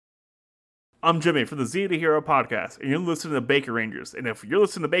I'm Jimmy from the Z to Hero podcast, and you're listening to Baker Rangers. And if you're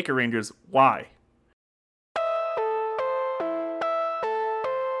listening to Baker Rangers, why?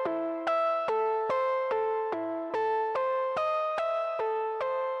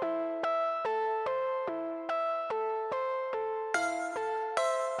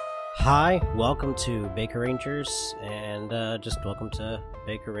 Hi, welcome to Baker Rangers, and just welcome to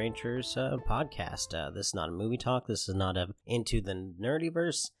Baker Rangers podcast. This is not a movie talk. This is not a Into the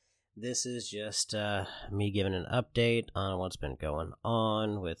Nerdyverse. This is just me giving an update on what's been going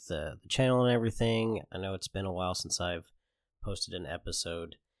on with the channel and everything. I know it's been a while since I've posted an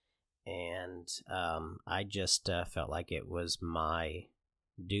episode, and I just felt like it was my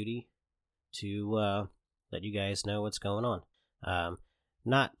duty to let you guys know what's going on.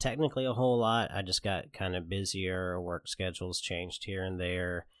 Not technically a whole lot. I just got kind of busier. Work schedules changed here and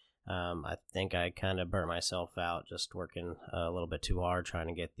there. I think I kind of burnt myself out just working a little bit too hard trying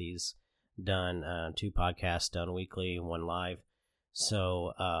to get these done. 2 podcasts done weekly, 1 live.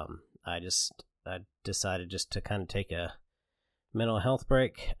 So I decided just to kind of take a mental health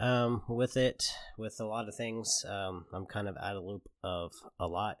break with it. With a lot of things, I'm kind of out of the loop of a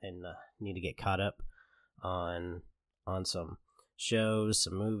lot and need to get caught up on some shows,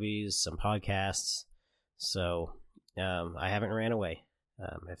 some movies, some podcasts. So I haven't ran away.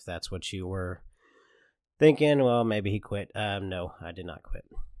 If that's what you were thinking, well, maybe he quit. No, I did not quit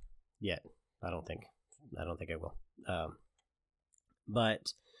yet. I don't think I will.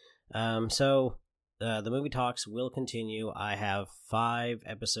 So the movie talks will continue. I have 5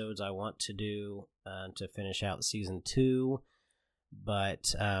 episodes I want to do to finish out season 2.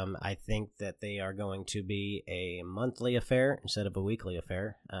 But I think that they are going to be a monthly affair instead of a weekly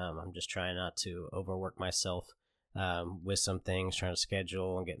affair. I'm just trying not to overwork myself with some things, trying to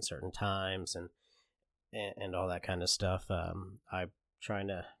schedule and getting certain times and all that kind of stuff. I'm trying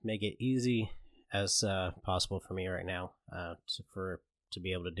to make it easy as possible for me right now to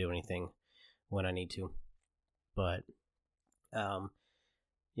be able to do anything when I need to. But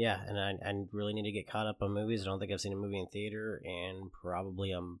yeah, and I really need to get caught up on movies. I don't think I've seen a movie in theater in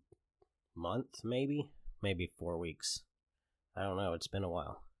probably a month, maybe 4 weeks. I don't know. It's been a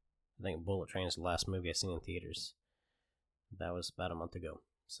while. I think Bullet Train is the last movie I've seen in theaters. That was about a month ago.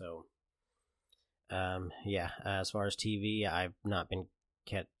 So, as far as TV, I've not been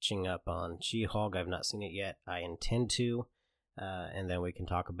catching up on She-Hulk. I've not seen it yet. I intend to, and then we can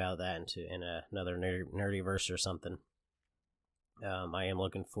talk about that in another Nerdyverse or something. I am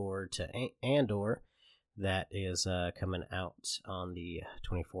looking forward to Andor. That is coming out on the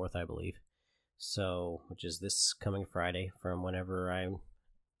 24th, I believe. So, which is this coming Friday from whenever I'm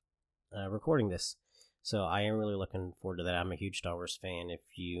recording this. So I am really looking forward to that. I'm a huge Star Wars fan. If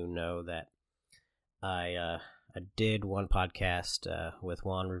you know that I did one podcast with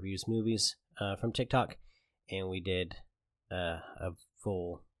Juan Reviews Movies from TikTok, and we did a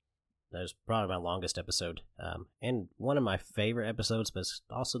full... That was probably my longest episode, and one of my favorite episodes, but it's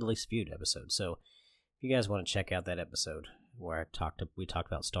also the least viewed episode. So, if you guys want to check out that episode where we talked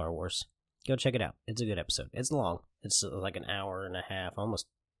about Star Wars, go check it out. It's a good episode. It's long. It's like an hour and a half, almost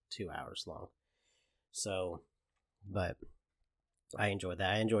 2 hours long. So, but I enjoyed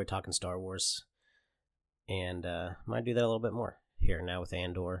that. I enjoy talking Star Wars, and might do that a little bit more here now with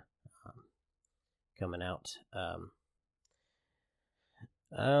Andor coming out.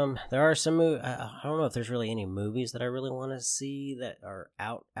 There are some I don't know if there's really any movies that I really want to see that are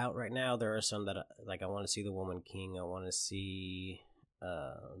out right now. There are some that I want to see The Woman King. I want to see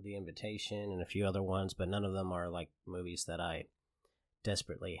The Invitation and a few other ones, but none of them are like movies that I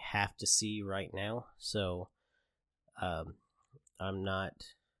desperately have to see right now. So I'm not...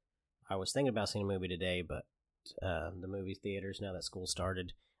 I was thinking about seeing a movie today, but the movie theaters, now that school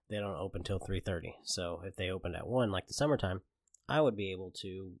started, they don't open till 3:30. So if they opened at 1 like the summertime, I would be able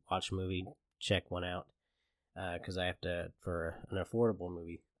to watch a movie, check one out, because I have to, for an affordable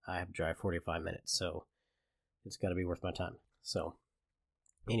movie, I have to drive 45 minutes, so it's got to be worth my time. So,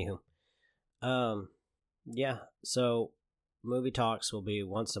 anywho, so movie talks will be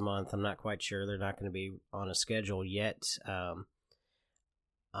once a month. I'm not quite sure. They're not going to be on a schedule yet.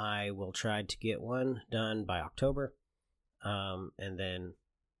 I will try to get one done by October, and then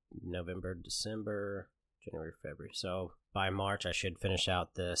November, December, January, February. So by March, I should finish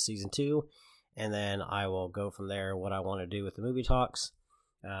out the season 2, and then I will go from there what I want to do with the movie talks.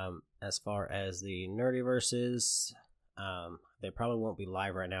 As far as the Nerdyverses, they probably won't be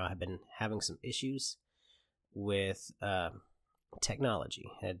live right now. I've been having some issues with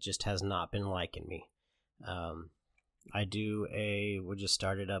technology. It just has not been liking me. We just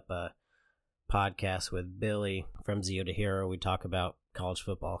started up a podcast with Billy from Zio to Hero. We talk about college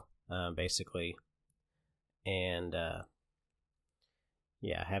football. basically. And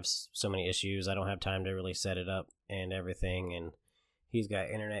yeah, I have so many issues. I don't have time to really set it up and everything. And he's got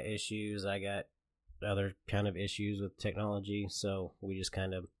internet issues. I got other kind of issues with technology. So we just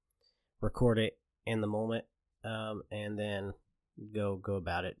kind of record it in the moment, and then go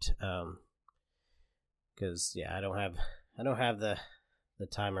about it. Because yeah, I don't have the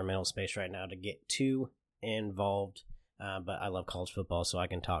time or mental space right now to get too involved. But I love college football, so I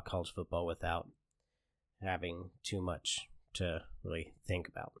can talk college football without having too much to really think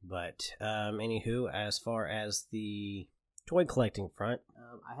about. But anywho, as far as the toy collecting front,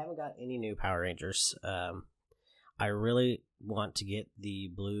 I haven't got any new Power Rangers. I really want to get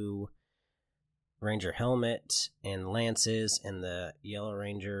the blue Ranger helmet and lances and the Yellow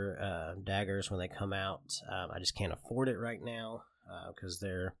Ranger daggers when they come out. I just can't afford it right now because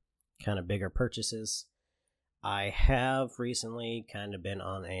they're kind of bigger purchases. I have recently kind of been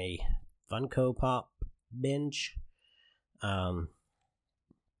on a Funko Pop binge.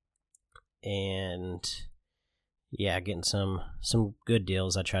 And yeah, getting some good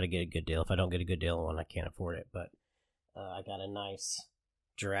deals. I try to get a good deal. If I don't get a good deal on, I can't afford it. But I got a nice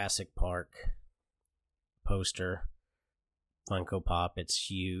Jurassic Park poster Funko Pop. It's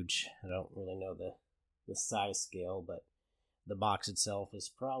huge. I don't really know the size scale, but the box itself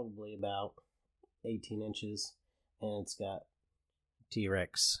is probably about 18 inches, and it's got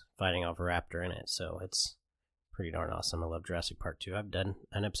T-Rex fighting off a raptor in it, so it's pretty darn awesome. I love Jurassic Park too. I've done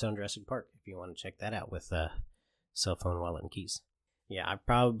an episode on Jurassic Park if you want to check that out with cell phone, wallet, and keys. Yeah, I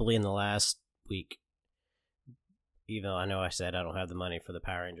probably in the last week, even though I know I said I don't have the money for the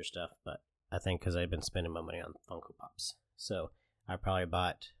Power Ranger stuff, but I think because I've been spending my money on Funko Pops. So I probably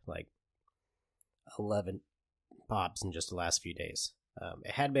bought like 11 Pops in just the last few days.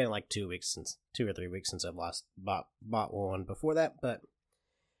 It had been like 2 or 3 weeks since I've bought one before that, but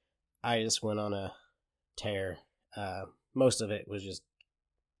I just went on a tear. Most of it was just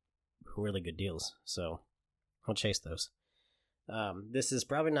really good deals, so I'll chase those. This is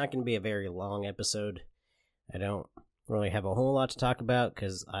probably not going to be a very long episode. I don't really have a whole lot to talk about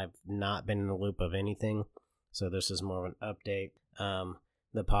because I've not been in the loop of anything, so this is more of an update.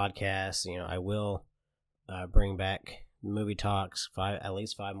 The podcast, I will bring back movie talks, at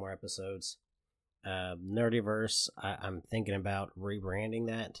least 5 more episodes. Nerdiverse, I'm thinking about rebranding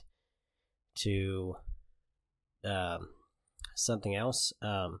that to something else,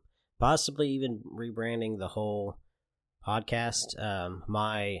 possibly even rebranding the whole podcast.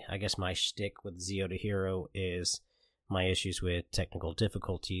 I guess my shtick with Zero to Hero is my issues with technical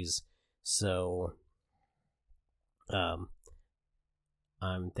difficulties, so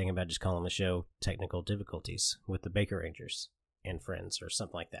I'm thinking about just calling the show Technical Difficulties with the Baker Rangers and Friends or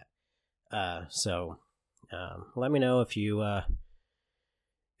something like that. So let me know if you have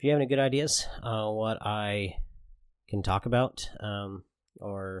any good ideas on what I can talk about,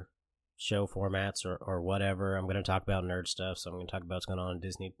 or show formats or whatever. I'm going to talk about nerd stuff, so I'm going to talk about what's going on in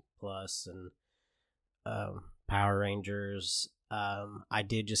Disney Plus and Power Rangers. I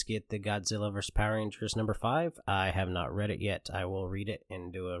did just get the Godzilla vs. Power Rangers number 5. I have not read it yet. I will read it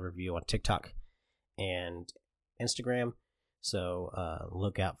and do a review on TikTok and Instagram, so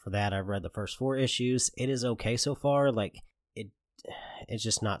look out for that. I've read the first 4 issues. It is okay so far. Like it's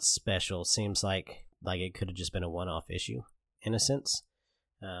just not special. Seems like it could have just been a one-off issue in a sense.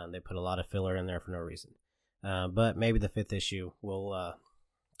 They put a lot of filler in there for no reason. But maybe the 5th issue will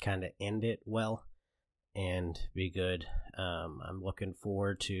kind of end it well and be good. I'm looking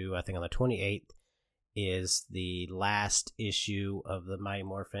forward to, I think on the 28th is the last issue of the Mighty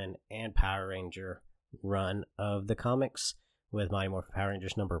Morphin and Power Ranger run of the comics with Mighty Morphin Power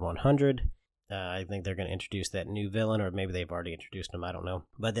Rangers number 100. I think they're going to introduce that new villain, or maybe they've already introduced him, I don't know.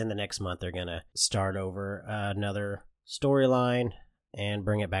 But then the next month they're going to start over another storyline and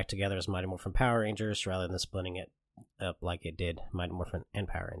bring it back together as Mighty Morphin Power Rangers rather than splitting it up like it did Mighty Morphin and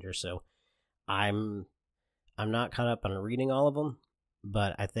Power Rangers. So I'm not caught up on reading all of them,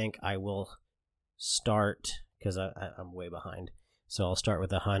 but I think I will start, because I'm way behind. So I'll start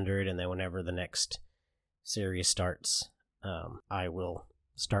with 100, and then whenever the next series starts, I will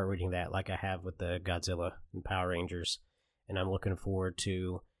start reading that like I have with the Godzilla and Power Rangers. And I'm looking forward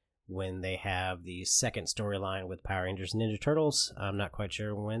to when they have the second storyline with Power Rangers and Ninja Turtles. I'm not quite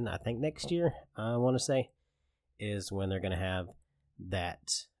sure when. I think next year, I want to say, is when they're going to have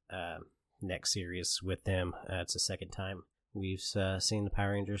that next series with them. It's the second time we've seen the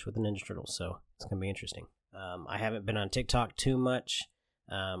Power Rangers with the Ninja Turtles, so it's going to be interesting. I haven't been on TikTok too much.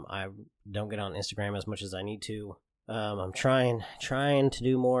 I don't get on Instagram as much as I need to. I'm trying to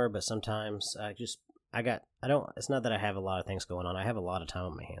do more, but sometimes I just it's not that I have a lot of things going on. I have a lot of time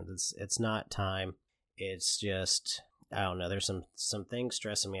on my hands. It's not time. It's just, I don't know. There's some things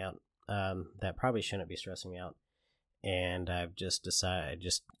stressing me out that probably shouldn't be stressing me out. And I've just decided,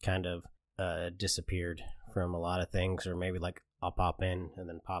 just kind of disappeared from a lot of things, or maybe like I'll pop in and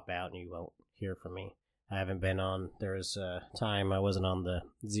then pop out and you won't hear from me. I haven't been on, there was a time I wasn't on the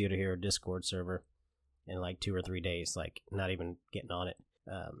Zero to Hero Discord server in like 2 or 3 days, like not even getting on it.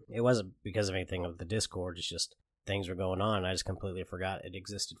 It wasn't because of anything of the Discord, it's just things were going on and I just completely forgot it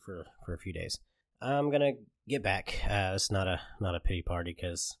existed for a few days. I'm gonna get back. It's not a pity party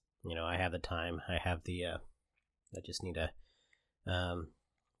because, you know, I have the time, I have the, I just need to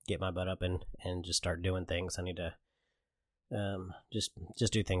get my butt up and just start doing things. I need to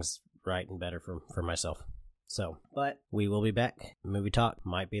just do things right and better for myself. So, but we will be back. Movie Talk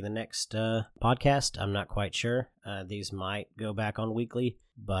might be the next podcast. I'm not quite sure. These might go back on weekly,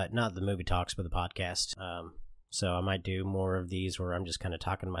 but not the movie talks, but the podcast. So I might do more of these where I'm just kind of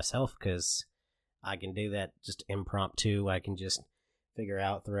talking to myself, because I can do that just impromptu. I can just figure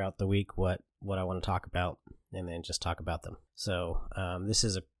out throughout the week what I want to talk about and then just talk about them. So this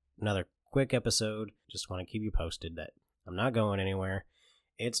is another quick episode. Just want to keep you posted that I'm not going anywhere.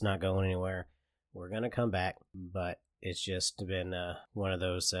 It's not going anywhere. We're going to come back, but it's just been one of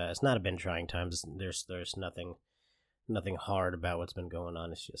those, it's not been trying times. There's nothing hard about what's been going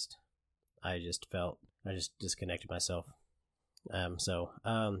on. It's just, I just disconnected myself. So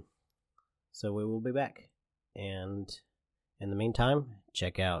we will be back. And in the meantime,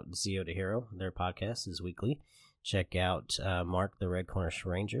 check out Zero to Hero. Their podcast is weekly. Check out Mark the Red Cornish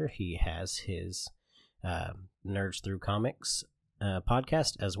Ranger. He has his Nerds Through Comics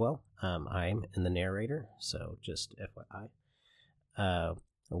podcast as well. I'm in the narrator, so just FYI.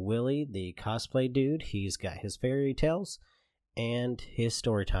 Willie, the cosplay dude, he's got his fairy tales and his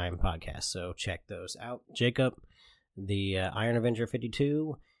Storytime podcast, so check those out. Jacob, the Iron Avenger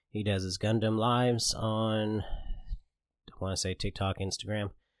 52, he does his Gundam lives on, I want to say TikTok,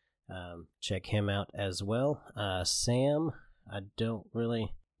 Instagram. Check him out as well. Sam, I don't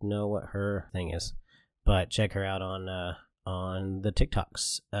really know what her thing is, but check her out on the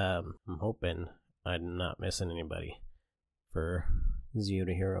TikToks. I'm hoping I'm not missing anybody for Zero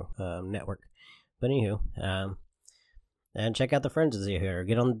to Hero network. But anywho, and check out the friends of Zero to Hero.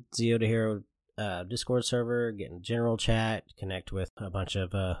 Get on Zero to Hero Discord server, get in general chat, connect with a bunch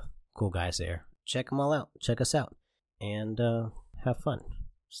of cool guys there. Check them all out. Check us out. And have fun.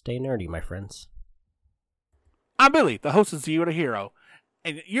 Stay nerdy, my friends. I'm Billy, the host of Zero to Hero,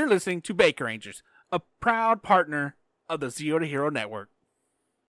 and you're listening to Baker Rangers, a proud partner of the Zero to Hero Network.